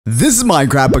This is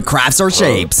Minecraft, but crafts are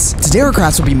shapes. Today our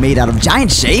crafts will be made out of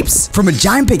giant shapes, from a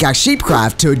giant pickaxe shape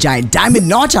craft to a giant diamond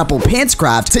notch apple pants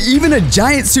craft to even a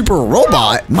giant super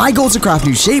robot. My goal is to craft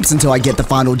new shapes until I get the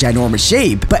final ginormous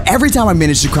shape, but every time I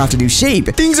manage to craft a new shape,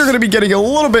 things are going to be getting a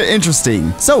little bit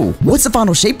interesting. So, what's the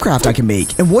final shape craft I can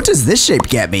make, and what does this shape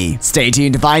get me? Stay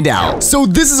tuned to find out. So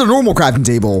this is a normal crafting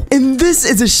table, and this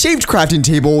is a shaped crafting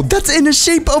table that's in the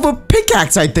shape of a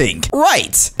pickaxe, I think.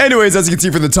 Right. Anyways, as you can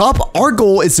see from the top, our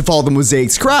goal is to follow the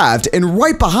mosaic's craft, and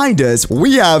right behind us,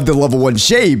 we have the level 1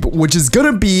 shape, which is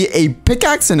gonna be a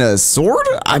pickaxe and a sword?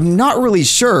 I'm not really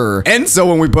sure. And so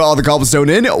when we put all the cobblestone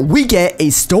in, we get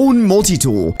a stone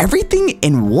multi-tool. Everything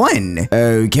in one.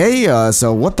 Okay,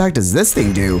 so what the heck does this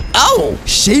thing do? Oh,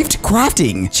 shaped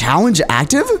crafting. Challenge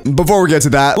active? Before we get to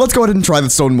that, let's go ahead and try the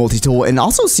stone multi-tool and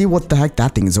also see what the heck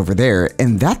that thing is over there.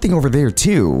 And that thing over there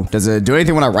too. Does it do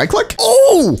anything when I right-click?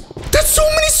 Oh, that's so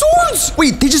many swords!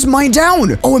 Wait, they just mine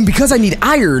down. Oh, and because I need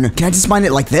iron, can I just mine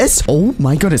it like this? Oh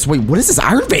my goodness, wait, what is this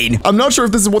iron vein? I'm not sure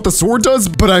if this is what the sword does,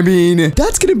 but I mean,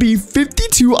 that's gonna be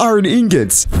 52 iron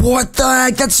ingots. What the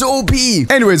heck? That's so OP.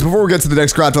 Anyways, before we get to the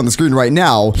next craft on the screen right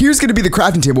now, here's gonna be the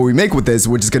crafting table we make with this,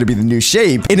 which is gonna be the new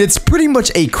shape. And it's pretty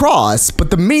much a cross, but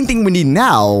the main thing we need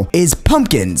now is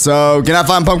pumpkins. So can I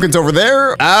find pumpkins over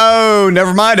there? Oh,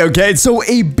 never mind. Okay, so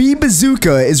a bee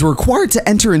bazooka is required to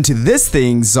enter into this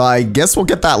thing, so I guess we'll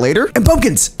get that later. And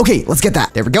pumpkins. Okay, let's get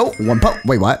that. There we go. One pump.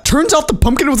 Wait, what? Turns out the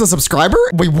pumpkin was a subscriber?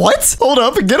 Wait, what? Hold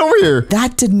up and get over here.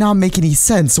 That did not make any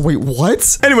sense. Wait,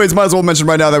 what? Anyways, might as well mention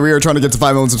right now that we are trying to get to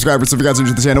 5 million subscribers. So if you guys are new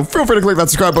to the channel, feel free to click that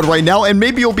subscribe button right now, and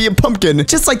maybe you'll be a pumpkin,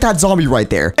 just like that zombie right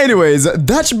there. Anyways,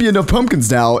 that should be enough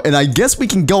pumpkins now, and I guess we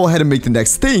can go ahead and make the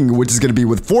next thing, which is going to be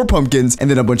with 4 pumpkins and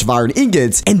then a bunch of iron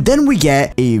ingots, and then we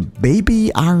get a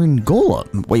baby iron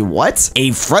golem. Wait, what?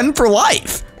 A friend for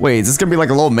life. Wait, is this gonna be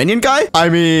like a little minion guy? I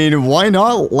mean, why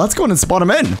not? Let's go ahead and spawn him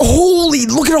in. Holy,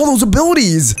 look at all those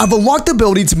abilities. I've unlocked the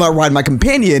ability to ride my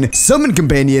companion, summon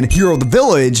companion, hero of the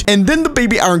village, and then the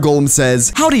baby iron golem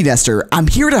says, howdy Nestor, I'm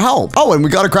here to help. Oh, and we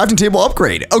got a crafting table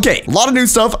upgrade. Okay, a lot of new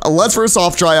stuff. Let's first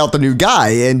off try out the new guy.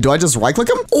 And do I just right click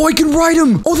him? Oh, I can ride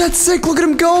him. Oh, that's sick. Look at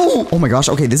him go. Oh my gosh.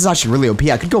 Okay, this is actually really OP.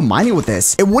 I could go mining with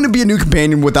this. It wouldn't be a new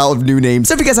companion without a new name.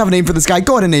 So if you guys have a name for this guy,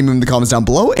 go ahead and name him in the comments down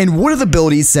below. And one of the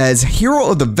abilities says hero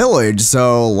of the village.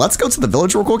 So let's go to the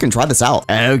village real quick and try this out.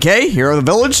 Okay, hero of the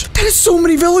village. That is so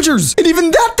many villagers. And even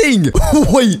that thing.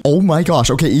 Wait, oh my gosh.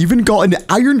 Okay, even got an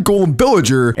iron golem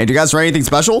villager. And do you guys try anything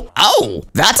special? Oh,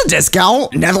 that's a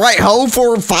discount. Netherite hoe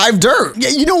for 5 dirt. Yeah,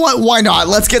 you know what? Why not?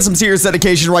 Let's get some serious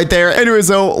dedication right there. Anyway,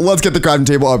 so let's get the crafting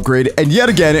table upgrade. And yet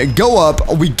again, go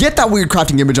up. We get that weird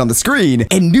crafting image on the screen.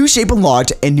 And new shape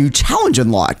unlocked and new challenge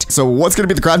unlocked. So what's going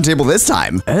to be the crafting table this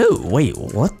time? Oh, wait,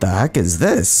 what the heck is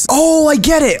this? Oh, I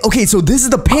get it. Okay, so this is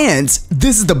the pants,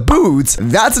 this is the boots,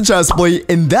 that's a chest plate,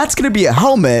 and that's gonna be a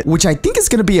helmet, which I think is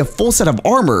gonna be a full set of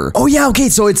armor. Oh yeah, okay,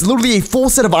 so it's literally a full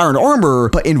set of iron armor,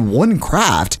 but in one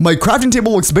craft. My crafting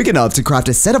table looks big enough to craft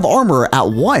a set of armor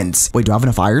at once. Wait, do I have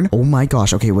enough iron? Oh my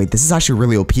gosh, okay, wait, this is actually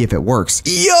really OP if it works.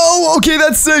 Yo, okay,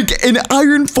 that's sick. An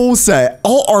iron full set,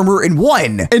 all armor in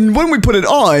one. And when we put it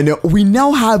on, we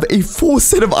now have a full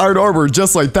set of iron armor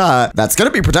just like that. That's gonna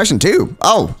be protection too.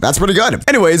 Oh, that's pretty good.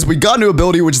 Anyways, we got a new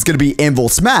ability, which is gonna be Anvil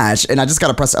Smash, and I just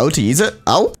gotta press O to use it.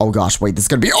 Oh gosh, wait, this is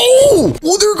gonna be, oh,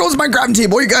 well, there goes my crafting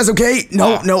table. Are you guys okay?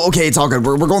 No, okay, it's all good.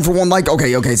 We're going for one like,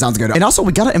 okay, sounds good. And also,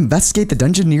 we gotta investigate the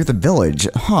dungeon near the village.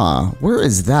 Huh, where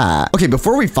is that? Okay,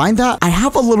 before we find that, I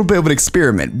have a little bit of an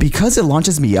experiment. Because it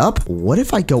launches me up, what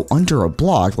if I go under a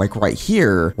block, like right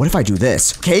here? What if I do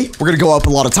this? Okay, we're gonna go up a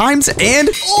lot of times, and,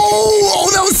 oh,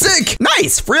 that was sick.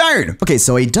 Nice, free iron. Okay,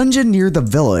 so a dungeon near the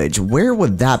village. Where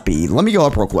would that be? Let me go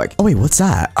up real quick. Oh, wait, what's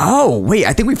that? Oh, wait,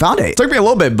 I think we found it. Took me a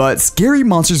little bit, but scary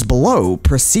monsters below.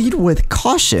 Proceed with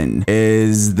caution.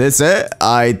 Is this it?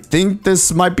 I think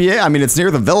this might be it. I mean, it's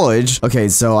near the village. Okay,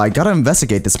 so I gotta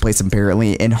investigate this place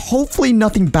apparently, and hopefully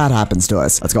nothing bad happens to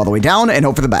us. Let's go all the way down and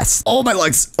hope for the best. Oh, my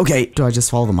legs. Okay, do I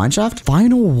just follow the mine shaft?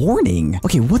 Final warning.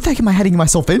 Okay, what the heck am I heading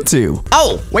myself into?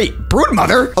 Oh, wait, brood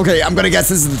mother. Okay, I'm gonna guess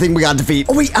this is the thing we gotta defeat.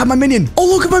 Oh, wait, I have my minion. Oh,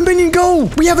 look at my minion go.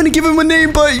 We haven't given him a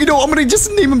name, but you know, I'm gonna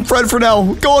just name him Fred for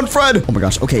now. Go on, Fred. Oh my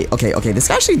gosh. Okay. This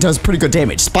actually does pretty good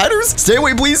damage. Spiders, stay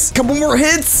away, please. Couple more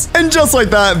hits. And just like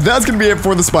that, that's gonna be it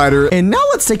for the spider. And now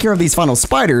let's take care of these final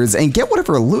spiders and get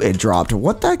whatever loot it dropped.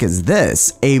 What the heck is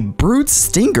this? A brute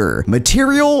stinger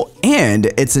material, and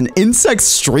it's an insect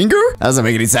stringer? That doesn't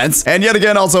make any sense. And yet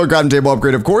again, also a crafting table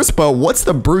upgrade, of course, but what's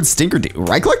the brute stinger do?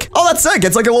 Right click? Oh, that's sick.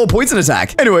 It's like a little poison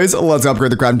attack. Anyways, let's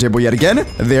upgrade the crafting table yet again.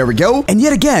 There we go. And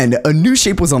yet again, a new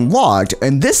shape was unlocked.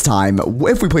 And this time,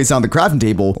 if we place down the crafting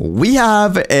table, we we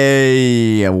have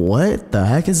a... What the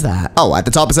heck is that? Oh, at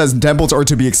the top it says temples are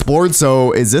to be explored.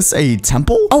 So is this a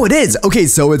temple? Oh, it is. Okay,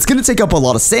 so it's gonna take up a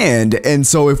lot of sand. And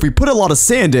so if we put a lot of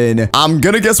sand in, I'm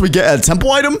gonna guess we get a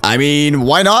temple item. I mean,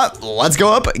 why not? Let's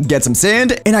go up, get some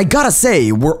sand. And I gotta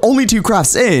say, we're only 2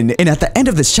 crafts in. And at the end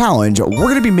of this challenge, we're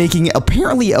gonna be making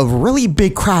apparently a really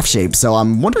big craft shape. So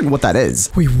I'm wondering what that is.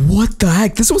 Wait, what the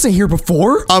heck? This wasn't here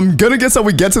before? I'm gonna guess that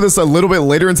we get to this a little bit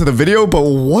later into the video, but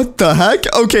what the heck?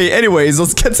 Okay, anyways,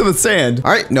 let's get to the sand.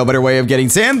 All right, no better way of getting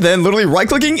sand than literally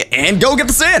right-clicking and go get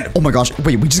the sand. Oh my gosh,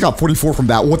 wait, we just got 44 from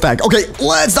that. What the heck? Okay,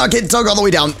 let's not get dug all the way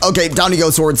down. Okay, down you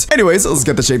go, swords. Anyways, let's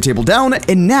get the shape table down.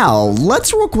 And now,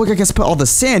 let's real quick, I guess, put all the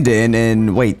sand in.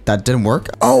 And wait, that didn't work.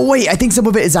 Oh, wait, I think some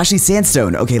of it is actually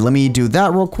sandstone. Okay, let me do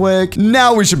that real quick.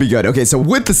 Now we should be good. Okay, so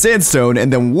with the sandstone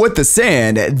and then with the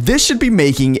sand, this should be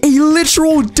making a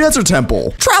literal desert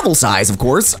temple. Travel size, of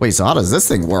course. Wait, so how does this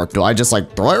thing work? Do I just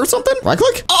like throw it or something? Right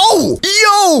click? Oh,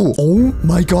 yo! Oh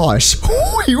my gosh.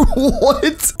 Wait,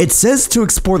 what? It says to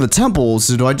explore the temple,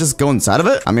 so do I just go inside of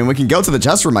it? I mean, we can go to the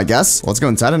chest room, I guess. Let's go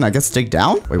inside and I guess dig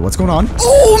down. Wait, what's going on?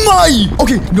 Oh my!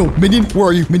 Okay, no, minion, where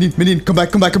are you? Minion, come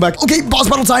back. Okay, boss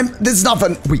battle time. This is not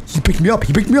fun. Wait, he picked me up.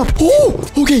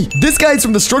 Oh, okay. This guy's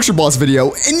from the structure boss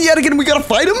video, and yet again, we gotta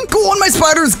fight him? Go on, my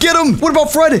spiders, get him. What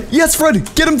about Fred? Yes,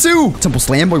 Fred, get him too. Temple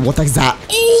slam, wait, what the heck is that?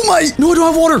 Oh my, no, I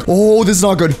don't have water. Oh, this is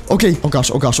not good. Okay, oh gosh,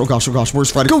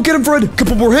 where's Fred? Go get him, Fred.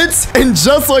 Couple more hits, and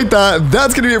just like that,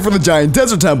 that's gonna be it for the giant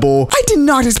desert temple. I did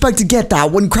not expect to get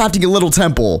that when crafting a little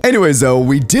temple. Anyways, though,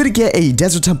 we did get a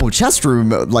desert temple chest room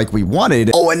like we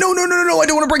wanted. Oh, and no, I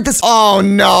don't want to break this. Oh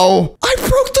no, I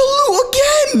broke the loot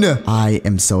again. I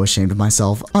am so ashamed of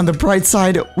myself. On the bright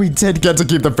side, we did get to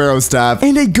keep the Pharaoh staff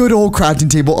and a good old crafting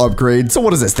table upgrade. So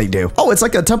what does this thing do? Oh, it's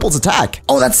like a temple's attack.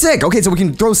 Oh, that's sick. Okay, so we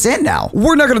can throw sand now.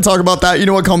 We're not going to talk about that. You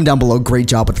know what? Comment down below. Great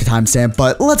job with the timestamp,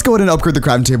 but let's go ahead and upgrade the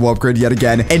crafting table upgrade yet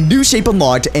again. And new shape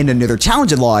unlocked and another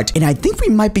challenge unlocked. And I think we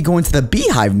might be going to the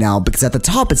beehive now because at the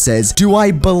top it says, do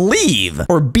I believe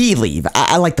or believe?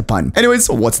 I like the pun. Anyways,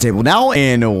 what's the table now?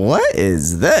 And what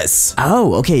is this?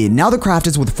 Oh, okay. Now the craft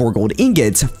is with 4 gold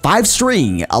ingots, 5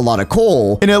 string, a lot of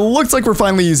coal, and it looks like we're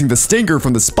finally using the stinger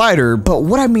from the spider, but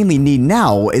what I mainly need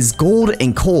now is gold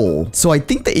and coal. So I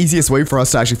think the easiest way for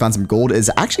us to actually find some gold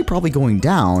is actually probably going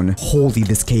down. Holy,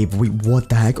 this cave. Wait, what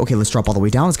the heck? Okay, let's drop all the way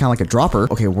down. It's kind of like a dropper.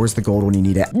 Okay, where's the gold when you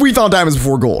need it? We found diamonds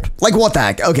before gold. Like, what the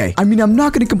heck? Okay. I mean, I'm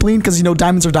not going to complain because, you know,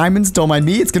 diamonds are diamonds. Don't mind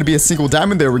me. It's going to be a single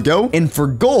diamond. There we go. And for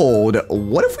gold,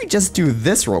 what if we just do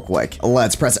this real quick?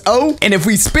 Let's press O. And if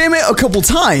we spam it a couple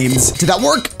times, did that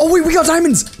work? Oh, wait, we got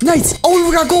diamonds. Nice. Oh,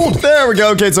 we got gold. There we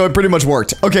go. Okay, so it pretty much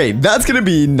worked. Okay, that's going to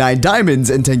be 9 diamonds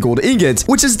and 10 gold ingots,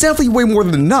 which is definitely way more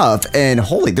than enough. And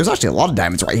holy, there's actually a lot of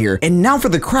diamonds right here. And now for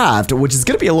the craft, which is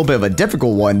going to be a little bit of a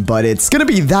difficult one, but it's going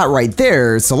to be that right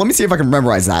there. So let me see if I can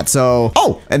memorize that. So,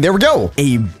 oh, and there we go.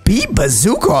 A bee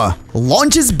bazooka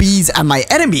launches bees at my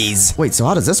enemies. Wait, so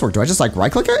how does this work? Do I just like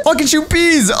right click it? Oh, I can shoot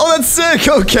bees. Oh, that's sick.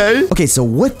 Okay. Okay, so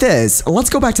with this, let's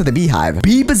go back to the beehive.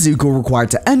 Bee bazooka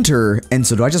required to enter. And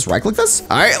so do I just right click this?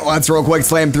 All right, let's real quick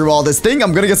slam through all this thing.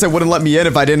 I'm gonna guess it wouldn't let me in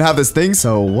if I didn't have this thing.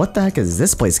 So what the heck is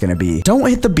this place gonna be? Don't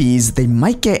hit the bees. They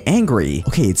might get angry.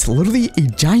 Okay, it's literally a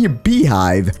giant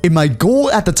beehive. And my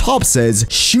goal at the top says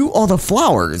shoot all the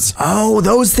flowers. Oh,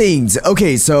 those things.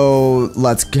 Okay, so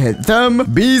let's get them.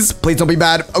 Bees, please don't be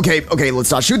bad. Okay,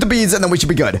 let's not shoot the bees and then we should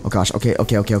be good. Oh gosh, okay.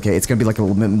 It's gonna be like a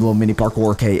little mini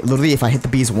parkour. Okay, literally if I hit the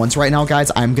bees once right now,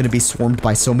 guys, I'm gonna be swarmed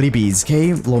by so many bees.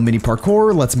 Okay, little mini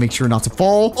parkour. Let's make sure not to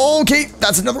fall. Okay,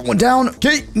 that's another one down.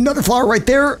 Okay, another flower right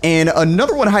there and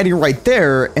another one hiding right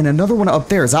there and another one up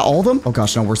there. Is that all of them? Oh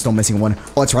gosh, no, we're still missing one.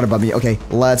 Oh, it's right above me. Okay,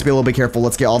 let's be a little bit careful.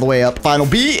 Let's get all the way up. Final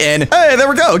bee and hey, there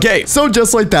we go. Okay, so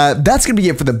just like that, that's gonna be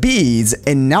it for the bees.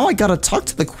 And now I gotta talk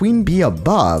to the queen bee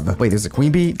above. Wait, there's a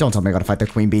queen bee? Don't tell me I gotta fight the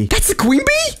queen bee. That's the queen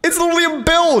bee? It's literally a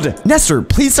build. Nestor,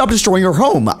 please stop destroying your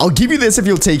home. I'll give you this if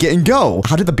you'll take it and go.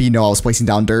 How did the bee know I was placing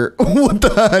down dirt? What the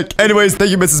heck? Anyways,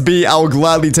 thank you, Mrs. B. I will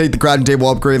gladly take the crafting table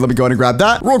upgrade. Let me go ahead and grab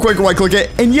that. Real quick, right click it.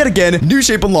 And yet again, new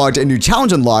shape unlocked and new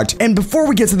challenge unlocked. And before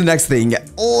we get to the next thing,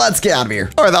 let's get out of here.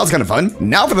 All right, that was kind of fun.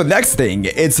 Now for the next thing.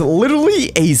 It's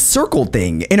literally a circle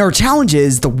thing. And our challenge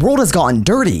is the world has gotten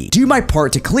dirty. Do my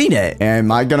part to clean it.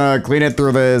 Am I gonna clean it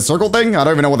through the circle thing? I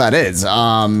don't even know what that is.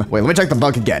 Wait, let me check the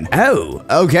book again. Oh,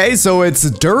 okay. So it's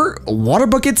dirt, water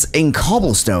buckets, and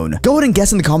cobblestone. Go ahead and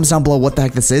guess in the comments down below what the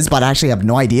heck this is, but I actually have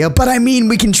no idea. But I mean,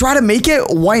 we can try to make it.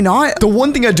 Why not? The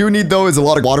one thing I do need though is a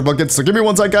lot of water buckets. So give me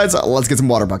one sec, guys. Let's get some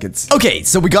water buckets. Okay,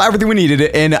 so we got everything we needed.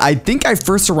 And I think I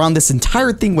first surround this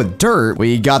entire thing with dirt.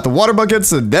 We got the water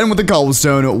buckets, and then with the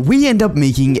cobblestone, we end up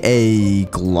making a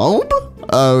globe?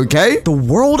 Okay. The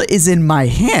world is in my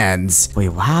hands.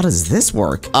 Wait, how does this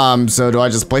work? So do I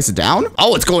just place it down?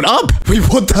 Oh, it's going up. Wait,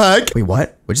 what the heck? Wait,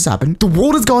 what? What just happened? The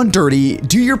world has gone dirty.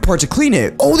 Do your part to clean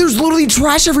it. Oh, there's literally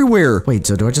trash everywhere. Wait,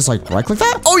 so do I just like right click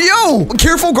that? Oh, yo,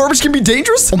 careful, garbage can be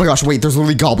dangerous. Oh my gosh, wait, there's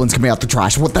literally goblins coming out the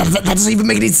trash. What? That doesn't even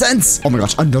make any sense. Oh my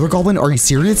gosh, another goblin? Are you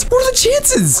serious? What are the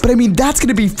chances? But I mean, that's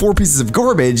gonna be 4 pieces of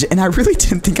garbage, and I really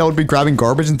didn't think I would be grabbing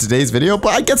garbage in today's video, but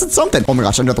I guess it's something. Oh my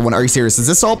gosh, another one. Are you serious? Is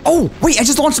this all? Oh, wait, I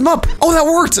just launched them up. Oh, that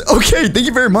worked. Okay, thank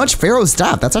you very much, Pharaoh's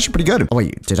staff. That's actually pretty good. Oh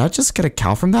wait, did I just get a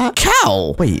cow from that?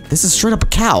 Cow. Wait, this is straight up a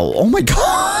cow. Oh my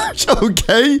gosh.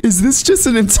 Okay, is this just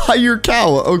an entire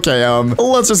cow? Okay,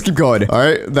 let's just keep going. All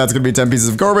right, that's gonna be 10 pieces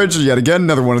of garbage. Yet again,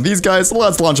 another one of these guys.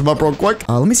 Let's launch them up real quick.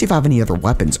 Let me see if I have any other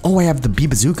weapons. Oh, I have the bee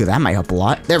bazooka. That might help a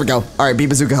lot. There we go. All right, bee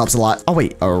bazooka helps a lot. Oh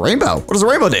wait, a rainbow. What does a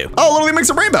rainbow do? Oh, literally makes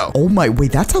a rainbow. Oh my,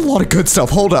 wait, that's a lot of good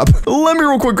stuff. Hold up. Let me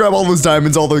real quick grab all those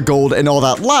diamonds, all the gold, and all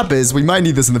that lapis. We might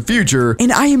need this in the future,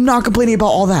 and I am not complaining about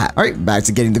all that. All right, back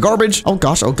to getting the garbage. Oh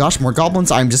gosh, more goblins.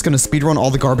 I'm just gonna speedrun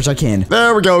all the garbage I can.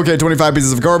 There we go. Okay, 25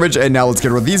 pieces of garbage, and now let's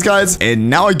get rid of these guys. And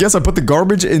now I guess I put the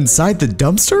garbage inside the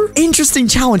dumpster. Interesting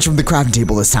challenge from the crafting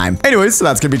table this time. Anyways, so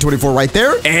that's gonna be 24 right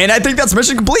there, and I think that's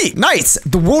mission complete. Nice.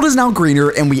 The world is now greener,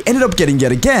 and we ended up getting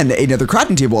yet again another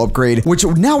crafting table upgrade, which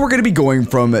now we're gonna be going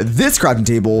from this crafting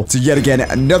table to yet again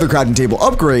another crafting table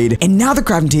upgrade, and now the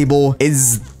crafting table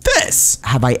is this.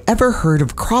 Have I ever heard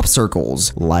of crop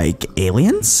circles? Like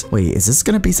aliens? Wait, is this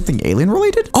gonna be something alien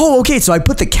related? Oh, okay, so I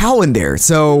put the cow in there.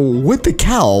 So with the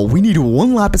cow, we need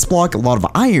 1 lapis block, a lot of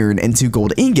iron, and 2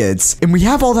 gold ingots. And we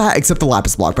have all that except the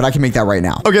lapis block, but I can make that right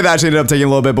now. Okay, that actually ended up taking a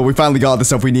little bit, but we finally got the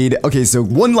stuff we need. Okay, so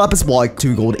 1 lapis block,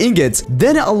 2 gold ingots,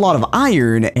 then a lot of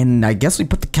iron, and I guess we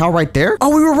put the cow right there.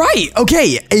 Oh, we were right.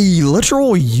 Okay, a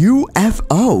literal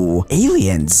UFO.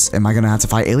 Aliens. Am I gonna have to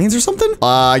fight aliens or something?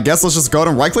 I guess let's just go ahead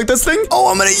and right click this thing.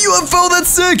 Oh, I'm in a UFO. That's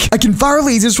sick. I can fire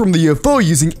lasers from the UFO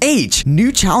using H.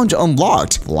 New challenge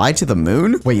unlocked. Fly to the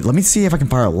moon. Wait, let me see if I can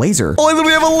fire a laser. Oh, I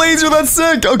literally have a laser. That's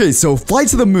sick. Okay, so fly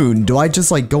to the moon. Do I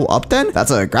just like go up then?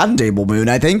 That's a crafting table moon,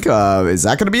 I think. Is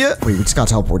that gonna be it? Wait, we just got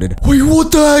teleported. Wait,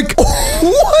 what the heck?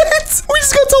 What? We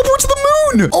just got teleported to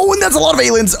the moon. Oh, and that's a lot of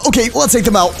aliens. Okay, let's take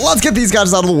them out. Let's get these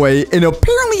guys out of the way. And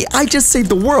apparently I just saved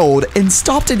the world and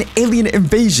stopped an alien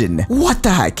invasion. What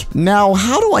the heck? Now,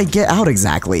 how do I get out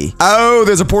exactly? Oh,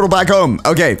 there's a portal back home.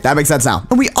 Okay, that makes sense now.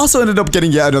 And we also ended up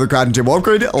getting yet another crafting table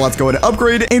upgrade. Let's go ahead and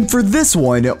upgrade. And for this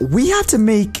one, we have to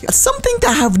make something that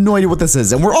I have no idea what this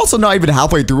is. And we're also not even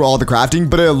halfway through all the crafting,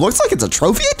 but it looks like it's a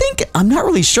trophy, I think. I'm not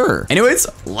really sure. Anyways,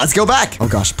 let's go back. Oh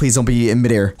gosh, please don't be in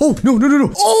midair. Oh, no.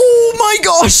 Oh my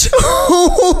gosh.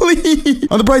 Holy.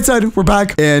 On the bright side, we're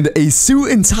back. And a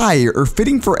suit and tie are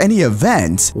fitting for any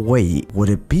event. Wait, would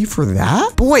it be for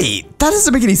that? But wait, that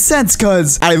doesn't make any sense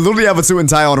because I literally have a suit and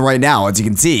tie on right now, as you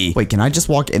can see. Wait, can I just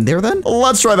walk in there then?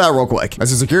 Let's try that real quick.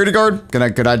 As a security guard,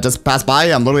 could I just pass by?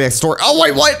 I'm literally xNestorio. Oh,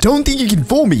 wait, what? Don't think you can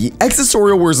fool me.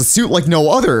 xNestorio wears a suit like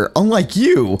no other, unlike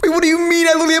you. Wait, what do you mean?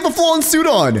 I literally have a full-on suit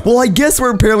on. Well, I guess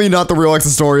we're apparently not the real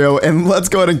xNestorio, and let's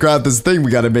go ahead and grab this thing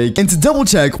we gotta make. And to double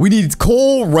check, we need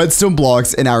coal, redstone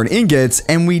blocks, and iron ingots,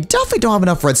 and we definitely don't have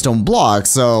enough redstone blocks,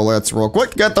 so let's real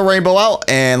quick get the rainbow out,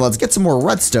 and let's get some more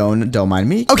redstone. Don't mind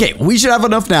me. Okay, we should have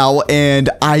enough now, and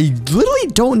I literally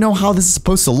don't know how this is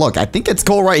supposed to look. I think it's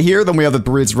coal right here, then we have the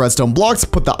 3 redstone blocks,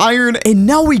 put the iron, and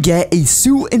now we get a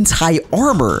suit and tie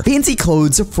armor. Fancy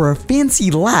clothes for a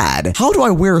fancy lad. How do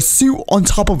I wear a suit on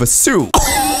top of a suit?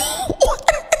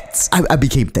 I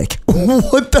became thick.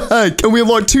 What the heck? And we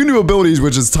unlocked 2 new abilities,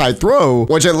 which is tie throw,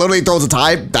 which it literally throws a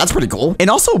tie. That's pretty cool. And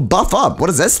also buff up. What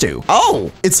does this do?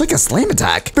 Oh, it's like a slam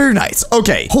attack. Very nice.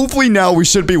 Okay. Hopefully now we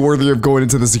should be worthy of going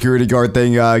into the security guard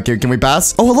thing. Can we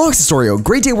pass? Oh, hello, xNestorio.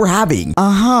 Great day we're having.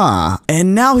 Uh-huh.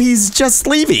 And now he's just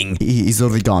leaving. He's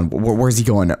literally gone. Where's he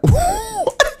going?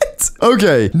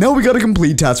 Okay, now we got a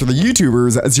complete task for the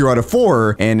YouTubers, 0 out of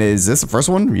 4. And is this the first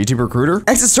one? YouTube recruiter?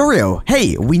 xNestorio,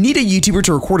 hey, we need a YouTuber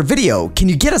to record a video. Can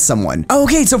you get us someone?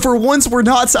 Okay, so for once, we're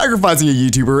not sacrificing a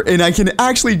YouTuber, and I can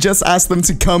actually just ask them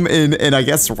to come in and I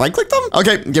guess right-click them?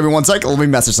 Okay, give me 1 sec. Let me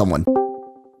message someone.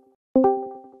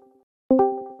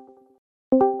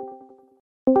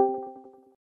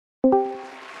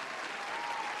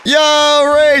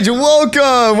 Yo, Rage,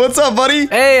 welcome. What's up, buddy?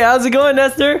 Hey, how's it going,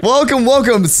 Nestor?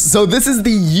 Welcome. So this is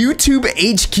the YouTube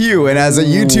HQ, and as a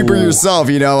YouTuber yourself,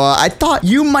 you know, I thought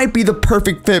you might be the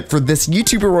perfect fit for this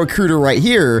YouTuber recruiter right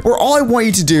here, where all I want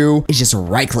you to do is just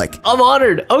right-click. I'm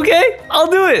honored. Okay, I'll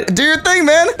do it. Do your thing,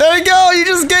 man. There you go. You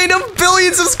just gained 1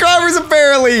 billion subscribers,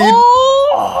 apparently.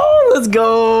 Oh, let's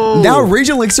go. Now, Rage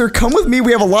Elixir, come with me.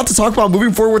 We have a lot to talk about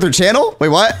moving forward with our channel. Wait,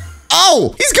 what?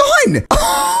 Oh, he's gone.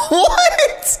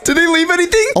 What? Did they leave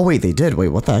anything? Oh, wait, they did. Wait,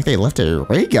 what the heck? They left a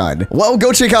ray gun. Well,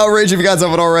 go check out Rage if you guys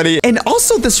haven't already. And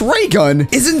also, this ray gun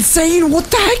is insane. What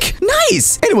the heck?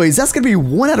 Nice. Anyways, that's going to be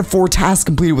 1 out of 4 tasks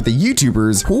completed with the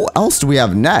YouTubers. Who else do we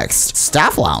have next?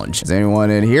 Staff Lounge. Is anyone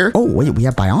in here? Oh, wait, we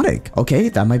have Bionic. Okay,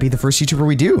 that might be the first YouTuber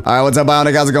we do. All right, what's up,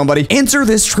 Bionic? How's it going, buddy? Answer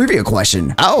this trivia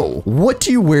question. Oh, what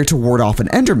do you wear to ward off an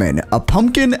Enderman? A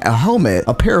pumpkin, a helmet,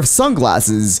 a pair of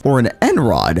sunglasses, or an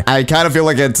N-rod? I kind of feel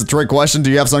like it's a trick question.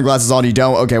 Do you have sunglasses on? You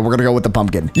don't? Okay, we're gonna go with the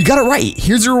pumpkin. You got it right.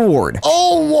 Here's your reward.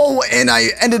 Oh, whoa, and I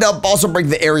ended up also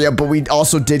breaking the area, but we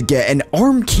also did get an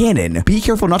arm cannon. Be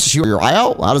careful not to shoot your eye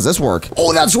out. How does this work?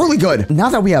 Oh, that's really good. Now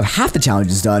that we have half the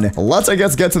challenges done, let's, I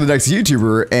guess, get to the next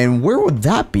YouTuber, and where would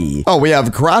that be? Oh, we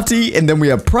have Crafty, and then we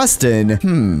have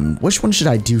Preston. Which one should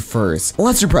I do first?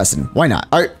 Let's do Preston. Why not?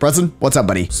 All right, Preston, what's up,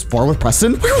 buddy? Spar with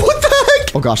Preston? Wait, what the heck?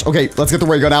 Oh gosh, okay, let's get the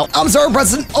ray gun out. I'm sorry,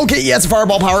 Preston. Okay, yeah, it's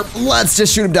fireball power. Let's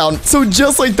just shoot him down. So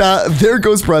just like that, there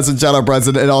goes Preston. Shout out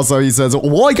Preston. And also he says,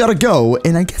 well, I gotta go.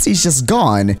 And I guess he's just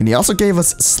gone. And he also gave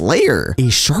us Slayer, a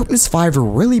sharpness 5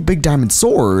 really big diamond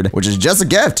sword, which is just a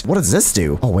gift. What does this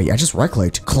do? Oh wait, I just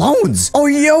right-clicked. Clones. Oh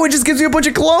yo, it just gives you a bunch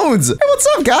of clones. Hey, what's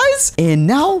up, guys? And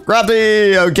now,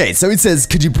 Crafty. Okay, so it says,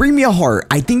 could you bring me a heart?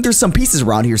 I think there's some pieces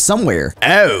around here somewhere.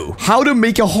 Oh, how to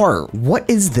make a heart. What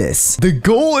is this? The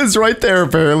goal is right there,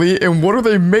 apparently. And what are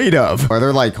they made of? Are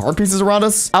there like heart pieces around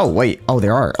us? Oh, wait. Oh,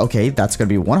 there are. Okay, that's gonna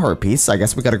be 1 heart piece. I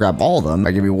guess we gotta grab all of them.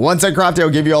 I give you 1 sec, Crafty. I'll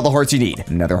give you all the hearts you need.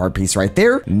 Another heart piece right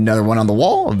there. Another one on the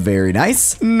wall. Very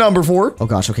nice. Number 4. Oh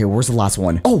gosh, okay, where's the last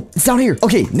one? Oh, it's down here.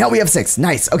 Okay, now we have 6.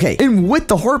 Nice. Okay, and with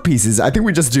the heart pieces, I think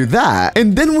we just do that.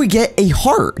 And then we get a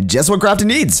heart. Just what Crafty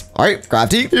needs. All right,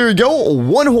 Crafty, here you go.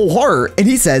 1 whole heart. And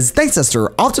he says, thanks,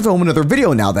 sister. I'll have to film another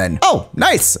video now then. Oh,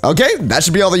 nice. Okay, that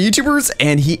should be all the YouTubers.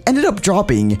 And he ended up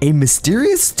dropping a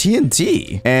mysterious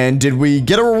TNT. And did we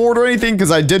get a reward or anything?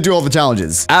 Because I did do all the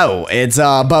challenges. Oh, it's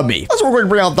above me. Let's real quick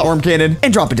bring out the arm cannon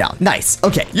and drop it down. Nice.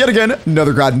 Okay, yet again,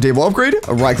 another crafting table upgrade.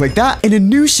 Right click that, and a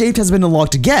new shape has been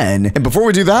unlocked again. And before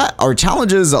we do that, our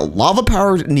challenge is lava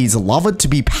powered needs lava to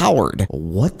be powered.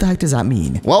 What the heck does that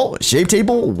mean? Well, shape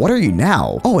table, what are you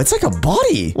now? Oh, it's like a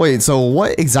body. Wait, so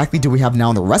what exactly do we have now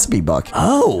in the recipe book?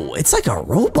 Oh, it's like a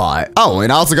robot. Oh,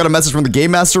 and I also got a message from the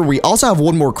game master. We also have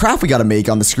 1 more craft we got to make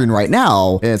on the screen right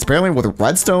now. It's apparently with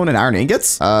redstone and iron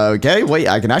ingots. Okay, wait,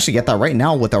 I can actually get that right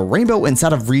now with a rainbow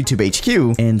inside of ReedTube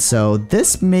HQ. And so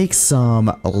this makes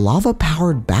some lava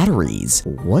powered batteries.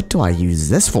 What do I use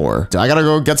this for? Do I gotta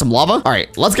go get some lava? All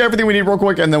right, let's get everything we need real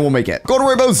quick and then we'll make it. Go to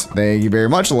rainbows. Thank you very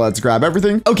much. Let's grab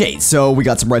everything. Okay, so we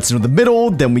got some redstone in the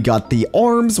middle. Then we got the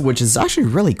arms, which is actually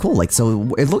really cool. Like,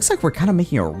 so it looks like we're kind of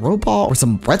making a robot or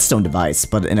some redstone device,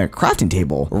 but in a crafting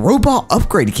table. Robot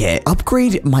upgrade kit.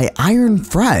 Upgrade my iron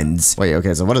friends. Wait,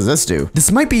 okay, so what does this do?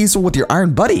 This might be useful with your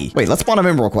iron buddy. Wait, let's spawn him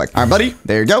in real quick. All right, buddy,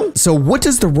 there you go. So what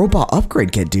does the robot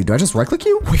upgrade kit do? Do I just right click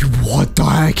you? Wait, what the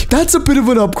heck? That's a bit of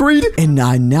an upgrade. And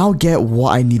I now get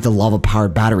what I need the lava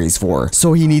powered batteries for.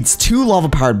 So he needs 2 lava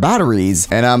powered batteries.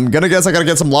 And I'm gonna guess I gotta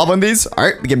get some lava in these. All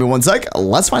right, give me 1 sec.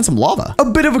 Let's find some lava. A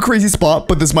bit of a crazy spot,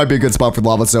 but this might be a good spot for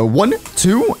lava. So 1,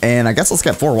 2, and I guess let's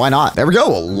get 4. Why not? There we go.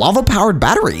 Lava powered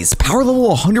batteries. Power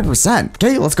level 100%.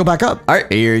 Okay, let's go back up. All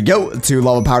right, here you go. 2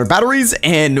 lava powered batteries.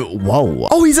 And whoa.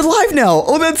 Oh, he's alive now.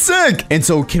 Oh, that's sick. And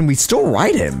so can we still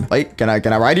ride him? Wait, can I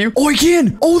ride you? Oh, I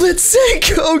can. Oh, that's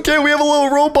sick. Okay, we have a little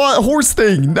robot horse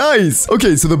thing. Nice.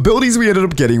 Okay, so the abilities we ended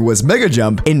up getting was Mega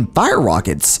Jump and Fire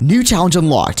Rockets. New challenge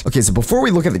unlocked. Okay, so before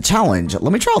we look at the challenge,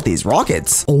 let me try out these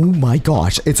rockets. Oh my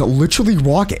gosh, it's literally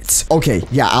rockets. Okay,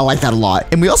 yeah, I like that a lot.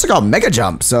 And we also got Mega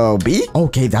Jump, so B?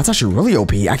 Okay, that's actually really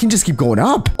OP. I can just keep going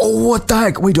up. Oh, what the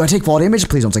heck? Wait, do I take fall damage?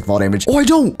 Please don't take fall damage. Oh, I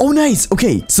don't. Oh, nice.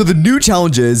 Okay, so the new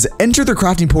challenge is enter the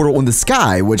crafting portal in the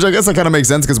sky, which I guess that kind of makes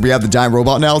sense because we have the giant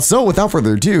robot now. So without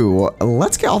further ado,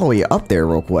 let's get all the way up there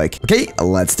real quick. Okay,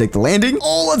 let's take the landing.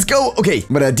 Oh, let's go. Okay,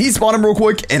 I'm gonna despawn him real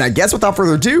quick. And I guess without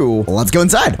further ado, let's go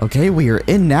inside. Okay, we are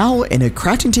in now, and a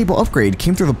crafting table upgrade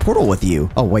came through the portal with you.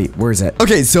 Oh, wait, where is it?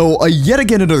 Okay, so yet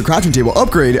again, another crafting table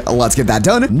upgrade. Let's get that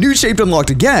done. New shape unlocked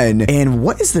again. And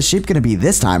what is the shape gonna be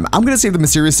this time? I'm gonna save the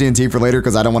mysterious TNT for later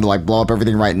because I don't want to like blow up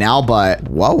everything right now, but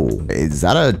whoa, is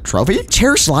that a trophy?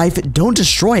 Cherish life, don't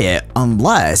destroy it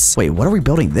unless, wait, what are we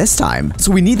building this time?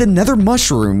 So we need the nether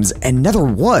mushrooms and nether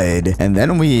wood, and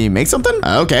then we make something?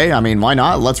 Okay, I mean, why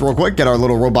not? Let's real quick get our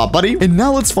little robot buddy, and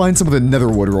now let's find some of the nether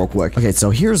wood real quick. Okay, so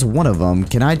here's one of them.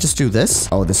 Can I just do this?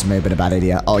 Oh, this may have been a bad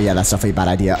idea. Oh yeah, that's definitely a bad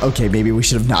idea. Okay, maybe we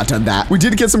should have not done that. We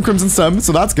did get some crimson stem,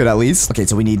 so that's good at least. Okay,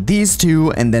 so we need these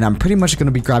 2, and then I'm pretty much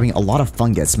gonna be grabbing a lot of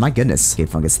fungus. My goodness. Okay,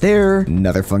 fungus there,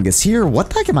 another fungus here. What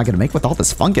the heck am I gonna make with all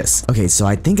this fungus. Okay, so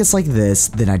I think it's like this.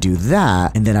 Then I do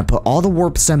that. And then I put all the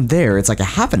warp stem there. It's like a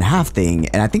half and half thing.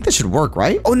 And I think this should work,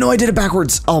 right? Oh, no, I did it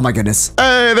backwards. Oh, my goodness.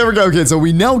 Hey, there we go. Okay, so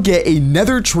we now get a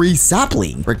nether tree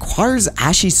sapling. Requires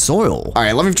ashy soil. All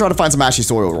right, let me try to find some ashy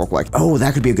soil real quick. Oh,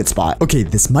 that could be a good spot. Okay,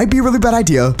 this might be a really bad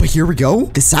idea, but here we go.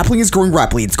 This sapling is growing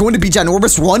rapidly. It's going to be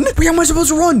ginormous. Run. Wait, how am I supposed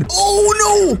to run?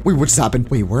 Oh, no. Wait, what just happened?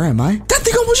 Wait, where am I? That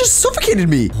thing almost just suffocated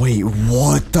me. Wait,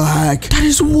 what the heck? That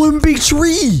is one big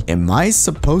tree. Am I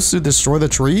supposed to destroy the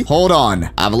tree? Hold on.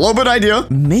 I have a little bit of idea.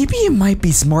 Maybe it might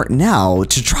be smart now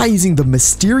to try using the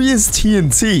mysterious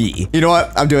TNT. You know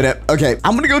what? I'm doing it. Okay,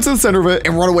 I'm gonna go to the center of it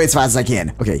and run away as fast as I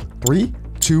can. Okay, 3,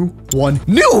 2, 1,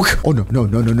 nuke! Oh no, no,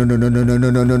 no, no, no, no, no, no, no,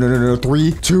 no, no, no, no, no, no,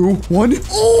 3, 2, 1.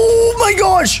 Oh my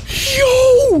gosh!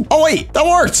 Yo! Oh wait, that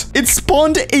worked! It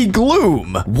spawned a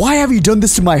gloom. Why have you done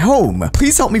this to my home?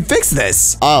 Please help me fix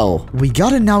this. Oh, we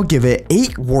gotta now give it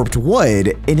 8 warped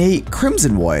wood and 8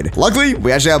 crimson wood. Luckily,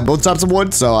 we actually have both types of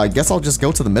wood, so I guess I'll just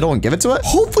go to the middle and give it to it.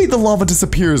 Hopefully the lava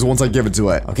disappears once I give it to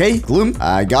it. Okay, gloom,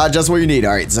 I got just what you need.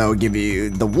 All right, so give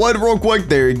you the wood real quick.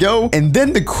 There you go. And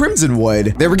then the crimson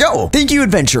wood. There we go. Thank you,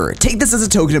 adventurer. Take this as a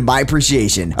token of my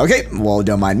appreciation. Okay, well,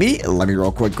 don't mind me. Let me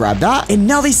real quick grab that. And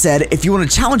now they said, if you want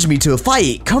to challenge me to a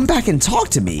fight, come back and talk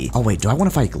to me. Oh, wait, do I want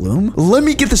to fight Gloom? Let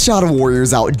me get the Shadow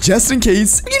Warriors out just in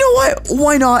case. You know what?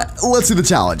 Why not? Let's do the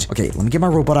challenge. Okay, let me get my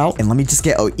robot out and let me just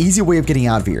get an easy way of getting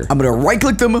out of here. I'm going to right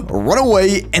click them, run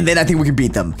away, and then I think we can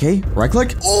beat them. Okay, right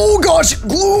click. Oh gosh,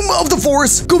 Gloom of the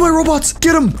Forest. Go, my robots.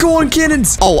 Get them. Go on,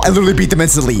 cannons. Oh, I literally beat them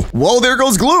instantly. Well, there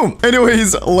goes Gloom.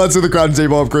 Anyways, let's do the crafting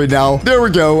table upgrade now. There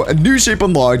we go. A new shape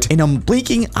unlocked, and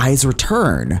unblinking eyes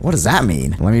return. What does that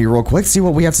mean? Let me real quick see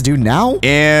what we have to do now.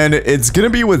 And it's gonna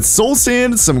be with soul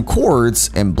sand, some quartz,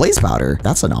 and blaze powder.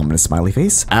 That's an ominous smiley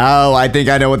face. Oh, I think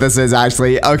I know what this is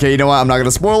actually. Okay, you know what? I'm not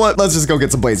gonna spoil it. Let's just go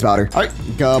get some blaze powder. All right,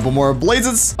 couple more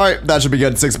blazes. All right, that should be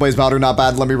good. 6 blaze powder, not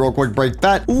bad. Let me real quick break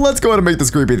that. Let's go ahead and make this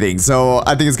creepy thing. So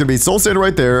I think it's gonna be soul sand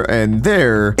right there, and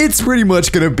there. It's pretty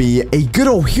much gonna be a good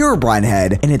old Herobrine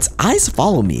head, and its eyes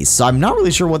follow me. So I'm not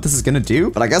really sure what this is gonna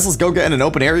do, but I guess let's go get in an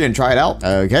open area and try it out.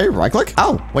 Okay, right click.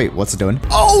 Oh, wait, what's it doing?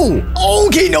 Oh,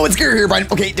 okay, no, it's scary here, Brian.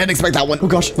 Okay, didn't expect that one. Oh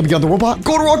gosh, let me get on the robot.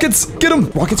 Go to rockets, get him.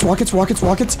 Rockets, rockets, rockets,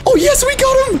 rockets. Oh yes, we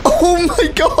got him. Oh my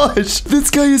gosh, this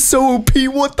guy is so OP,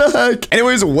 what the heck?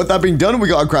 Anyways, with that being done, we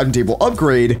got a crafting table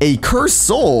upgrade, a cursed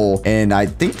soul, and I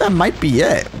think that might be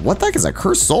it. What the heck is a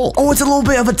cursed soul? Oh, it's a little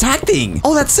bit of attack thing.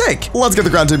 Oh, that's sick. Let's get the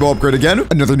crafting table upgrade again.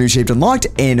 Another new shape unlocked,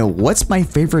 and what's my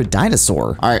favorite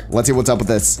dinosaur? All right, let's see what's up with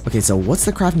this. Okay, so what's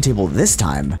the crafting table this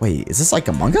time? Wait, is this like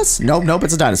Among Us? Nope,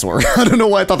 it's a dinosaur. I don't know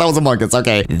why I thought that was Among Us.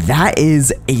 Okay, that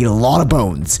is a lot of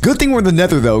bones. Good thing we're in the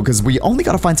nether though, because we only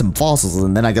got to find some fossils,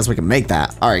 and then I guess we can make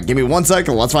that. All right, give me 1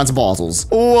 second. Let's find some fossils.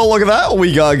 Oh, look at that.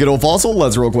 We got a good old fossil.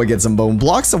 Let's real quick get some bone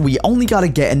blocks. So we only got to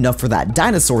get enough for that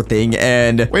dinosaur thing,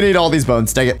 and we need all these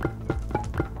bones. Take it.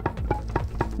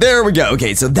 There we go.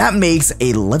 Okay, so that makes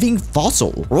a living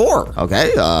fossil. Roar.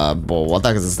 Okay, well, what the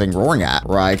heck is this thing roaring at?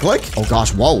 Right click. Oh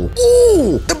gosh, whoa.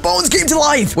 Ooh, the bones came to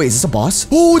life. Wait, is this a boss?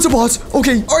 Oh, it's a boss.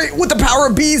 Okay, all right, with the power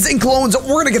of bees and clones,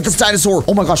 we're gonna get this dinosaur.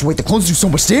 Oh my gosh, wait, the clones do so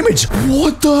much damage.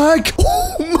 What the heck?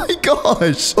 Oh my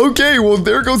gosh. Okay, well,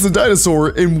 there goes the dinosaur,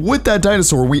 and with that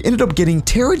dinosaur, we ended up getting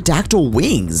pterodactyl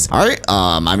wings. All right,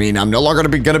 I mean, I'm no longer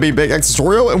gonna be big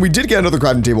xNestorio, and we did get another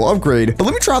crafting table upgrade, but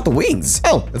let me try out the wings.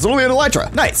 Oh, it's only an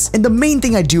elytra. Nice. And the main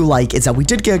thing I do like is that we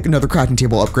did get another crafting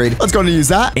table upgrade. Let's go and use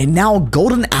that. And now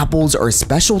golden apples are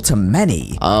special to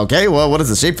many. Okay, well, what is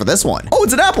the shape for this one? Oh,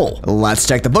 it's an apple. Let's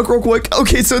check the book real quick.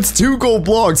 Okay, so it's 2 gold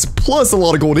blocks plus a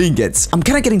lot of gold ingots. I'm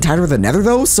kind of getting tired of the nether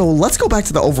though, so let's go back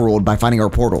to the overworld by finding our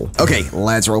portal. Okay,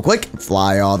 let's real quick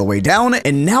fly all the way down.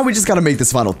 And now we just got to make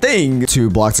this final thing. 2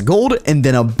 blocks of gold and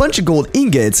then a bunch of gold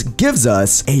ingots gives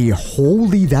us a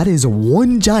holy, that is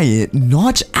 1 giant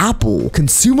notch apple.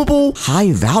 Consumable,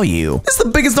 high value. This is the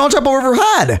biggest notch apple I've ever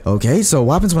had. Okay, so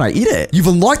what happens when I eat it? You've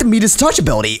unlocked the Midas touch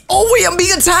ability. Oh wait, I'm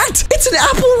being attacked. It's an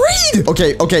apple raid.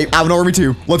 Okay, I have an army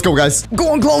too. Let's go, guys.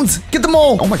 Go on, clones. Get them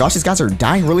all. Oh my gosh, these guys are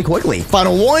dying really quickly.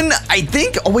 Final one, I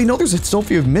think. Oh wait, no, there's still a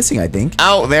few missing, I think.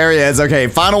 Oh, there he is. Okay,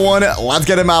 final one. Let's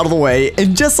get him out of the way.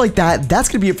 And just like that, that's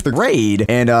gonna be it for the raid.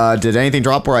 And did anything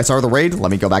drop where I started the raid? Let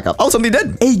me go back up. Oh, something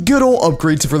did. A good old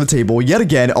upgrade for the table yet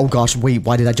again. Oh gosh, wait,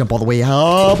 why did I jump all the way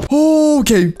up?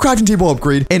 Okay, crafting table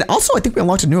upgrade. And also, I think we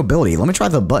unlocked a new ability. Let me try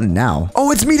the button now.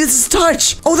 Oh, it's Midas'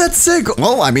 touch. Oh, that's sick.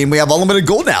 Well, I mean, we have unlimited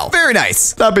gold now. Very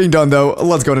nice. That being done, though,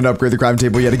 let's go ahead and upgrade the crafting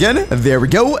table yet again. There we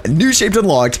go. New shape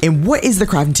unlocked. And what is the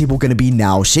crafting table going to be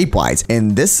now shape-wise?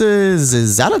 And this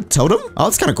is that a totem? Oh,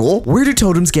 it's kind of cool. Where do totems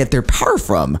totems get their power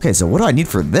from. Okay, so what do I need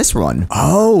for this one?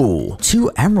 Oh,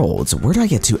 2 emeralds. Where do I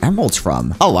get 2 emeralds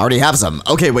from? Oh, I already have some.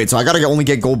 Okay, wait, so I gotta only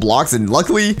get gold blocks, and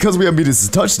luckily, because we have Midas'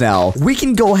 touch now, we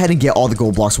can go ahead and get all the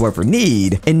gold blocks we ever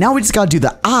need. And now we just gotta do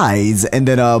the eyes, and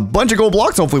then a bunch of gold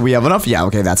blocks. Hopefully we have enough. Yeah,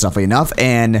 okay, that's definitely enough.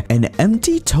 And an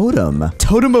empty totem.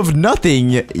 Totem of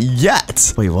nothing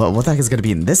yet. Wait, what the heck is gonna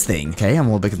be in this thing? Okay, I'm a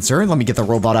little bit concerned. Let me get the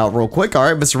robot out real quick. All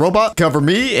right, Mr. Robot, cover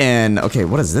me. And okay,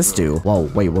 what does this do? Whoa,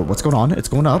 wait, what's going on? It's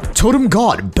going up. Totem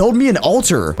God, build me an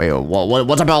altar. Wait,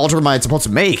 what type of altar am I supposed to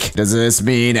make? Does this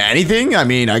mean anything? I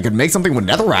mean, I could make something with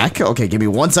netherrack. Okay, give me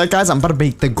 1 sec, guys. I'm about to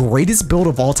make the greatest build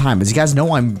of all time. As you guys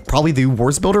know, I'm probably the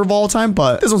worst builder of all time,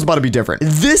 but this one's about to be different.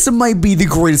 This might be the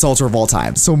greatest altar of all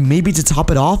time. So maybe to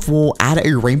top it off, we'll add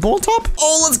a rainbow on top.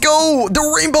 Oh, let's go. The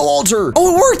rainbow altar.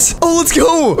 Oh, it worked. Oh, let's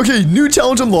go. Okay, new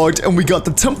challenge unlocked, and we got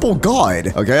the temple god.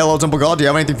 Okay, hello, temple god. Do you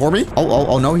have anything for me?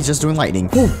 Oh, no, he's just doing lightning.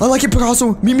 Oh, I like it,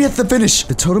 Picasso. Meet me at the finish.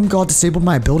 The totem god disabled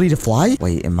my ability to fly.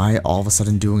 Wait, am I all of a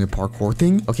sudden doing a parkour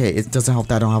thing? Okay, it doesn't help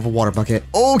that I don't have a water bucket.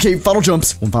 Okay, final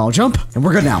jumps. One final jump, and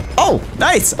we're good now. Oh,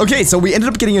 nice. Okay, so we ended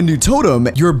up getting a new totem.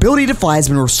 Your ability to fly has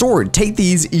been restored. Take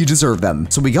these, you deserve them.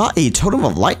 So we got a totem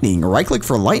of lightning. Right click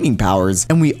for lightning powers,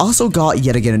 and we also got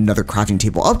yet again another crafting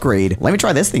table upgrade. Let me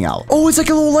try this thing out. Oh, it's like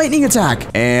a little lightning attack.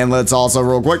 And let's also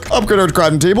real quick upgrade our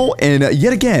crafting table, and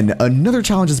yet again another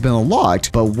challenge has been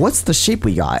unlocked. But what's the shape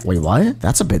we got? Wait, what?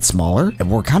 That's a bit smaller, and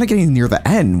we're kind of getting near the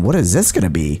end. What is this gonna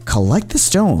be? Collect the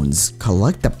stones.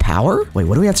 Collect the power? Wait,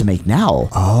 what do we have to make now?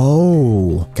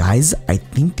 Oh, guys, I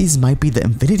think these might be the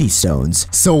infinity stones.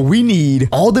 So we need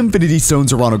all the infinity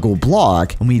stones around a gold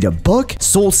block, and we need a book,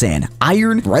 soul sand,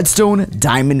 iron, redstone,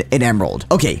 diamond, and emerald.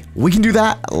 Okay, we can do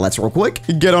that. Let's real quick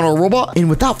get on our robot, and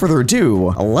without further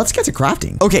ado, let's get to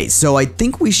crafting. Okay, so I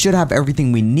think we should have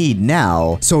everything we need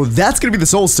now. So that's gonna be the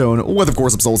soul stone with, of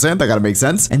course, some soul sand. That gotta make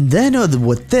sense. And then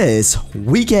with this,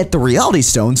 we get the reality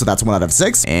stone. So that's 1 out of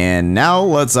 6. And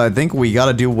now I think we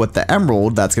gotta do with the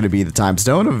emerald. That's gonna be the time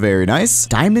stone. Very nice.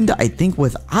 Diamond, I think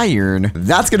with iron,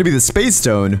 that's gonna be the space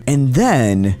stone. And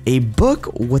then a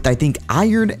book with, I think,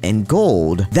 iron and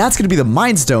gold. That's gonna be the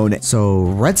mind stone. So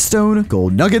redstone,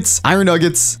 gold nuggets, iron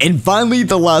nuggets. And finally,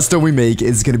 the last stone we make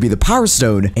is gonna be the power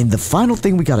stone. And the final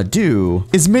thing we gotta do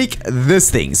is make this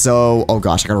thing. So, oh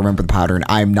gosh, I gotta remember the pattern.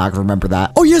 I'm not gonna remember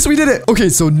that. Oh yes, we did it. Okay,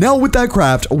 so now with that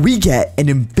craft, we get an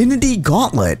infinity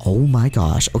gauntlet. Oh my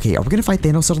gosh. Okay, are we gonna fight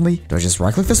Thanos suddenly? Do I just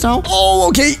right click this now? Oh,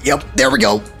 okay. Yep, there we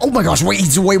go. Oh my gosh, wait,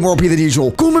 he's way more OP than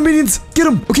usual. Go, my minions, get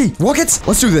him. Okay, rockets,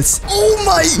 let's do this. Oh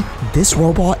my, this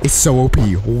robot is so OP.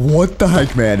 What the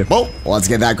heck, man? Well, let's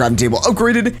get that crafting table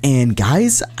upgraded. And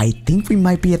guys, I think we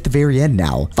might be at the very end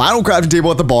now. Final crafting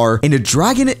table at the bar, and a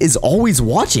dragon is always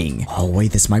watching. Oh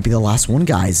wait, this might be the last one,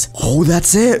 guys. Oh,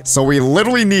 that's it. So we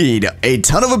literally need a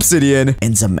ton of obsidian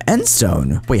and some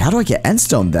endstone. Wait, how do I get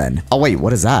endstone then? Oh wait,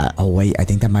 what is that? Oh wait, I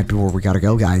think that might be where we gotta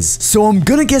go, guys. So I'm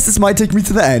gonna guess this might take me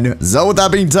to the end. So with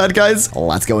that being said, guys,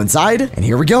 let's go inside, and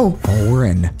here we go. Oh, we're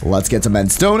in. Let's get some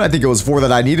endstone. I think it was 4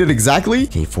 that I needed exactly.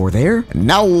 Okay, 4 there.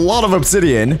 Now a lot of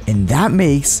obsidian, and that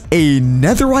makes a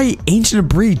netherite ancient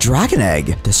breed dragon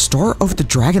egg. The start of the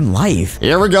dragon life.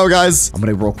 Here we go, guys. I'm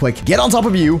gonna real quick get on top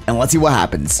of you, and let's see what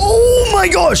happens. Oh my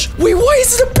gosh. Wait, why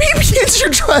is it a baby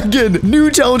ancient dragon?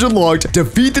 New challenge unlocked.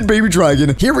 Defeat the baby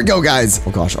dragon. Here we go, guys.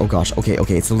 Oh gosh, oh gosh. Okay,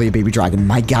 it's literally a baby dragon.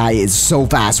 My guy is so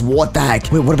fast. What the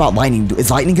heck? Wait, what about lightning?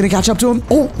 Is lightning gonna catch up to him?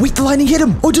 Oh, wait, the lightning hit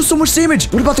him. Oh, just so much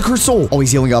damage. What about the cursed soul? Oh,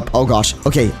 he's healing up. Oh gosh.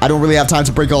 Okay, I don't really have time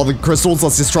to break all the crystals.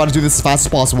 Let's just try to do this as fast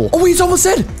as possible. Oh, wait, he's almost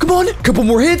dead. Come on. Couple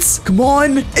more hits. Come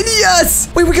on. And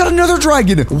yes. Wait, we got another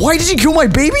dragon. Why did you kill my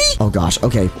baby? Oh gosh.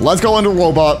 Okay, let's go under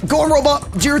robot. Go on,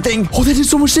 robot. Do your thing. Oh, that did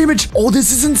so much damage. Oh,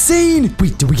 this is insane.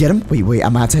 Wait, did we get him? Wait,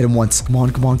 I'm gonna have to hit him once. Come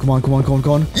on.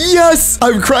 Yes,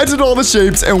 I've crafted all the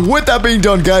shapes, and with that being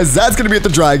done, guys, that's gonna be it, the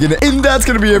dragon, and that's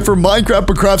gonna be it for Minecraft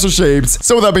but crafts or shapes.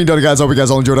 So with that being done, guys, I hope you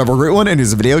guys all enjoyed. Have a great one, and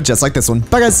here's a video just like this one.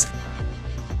 Bye, guys.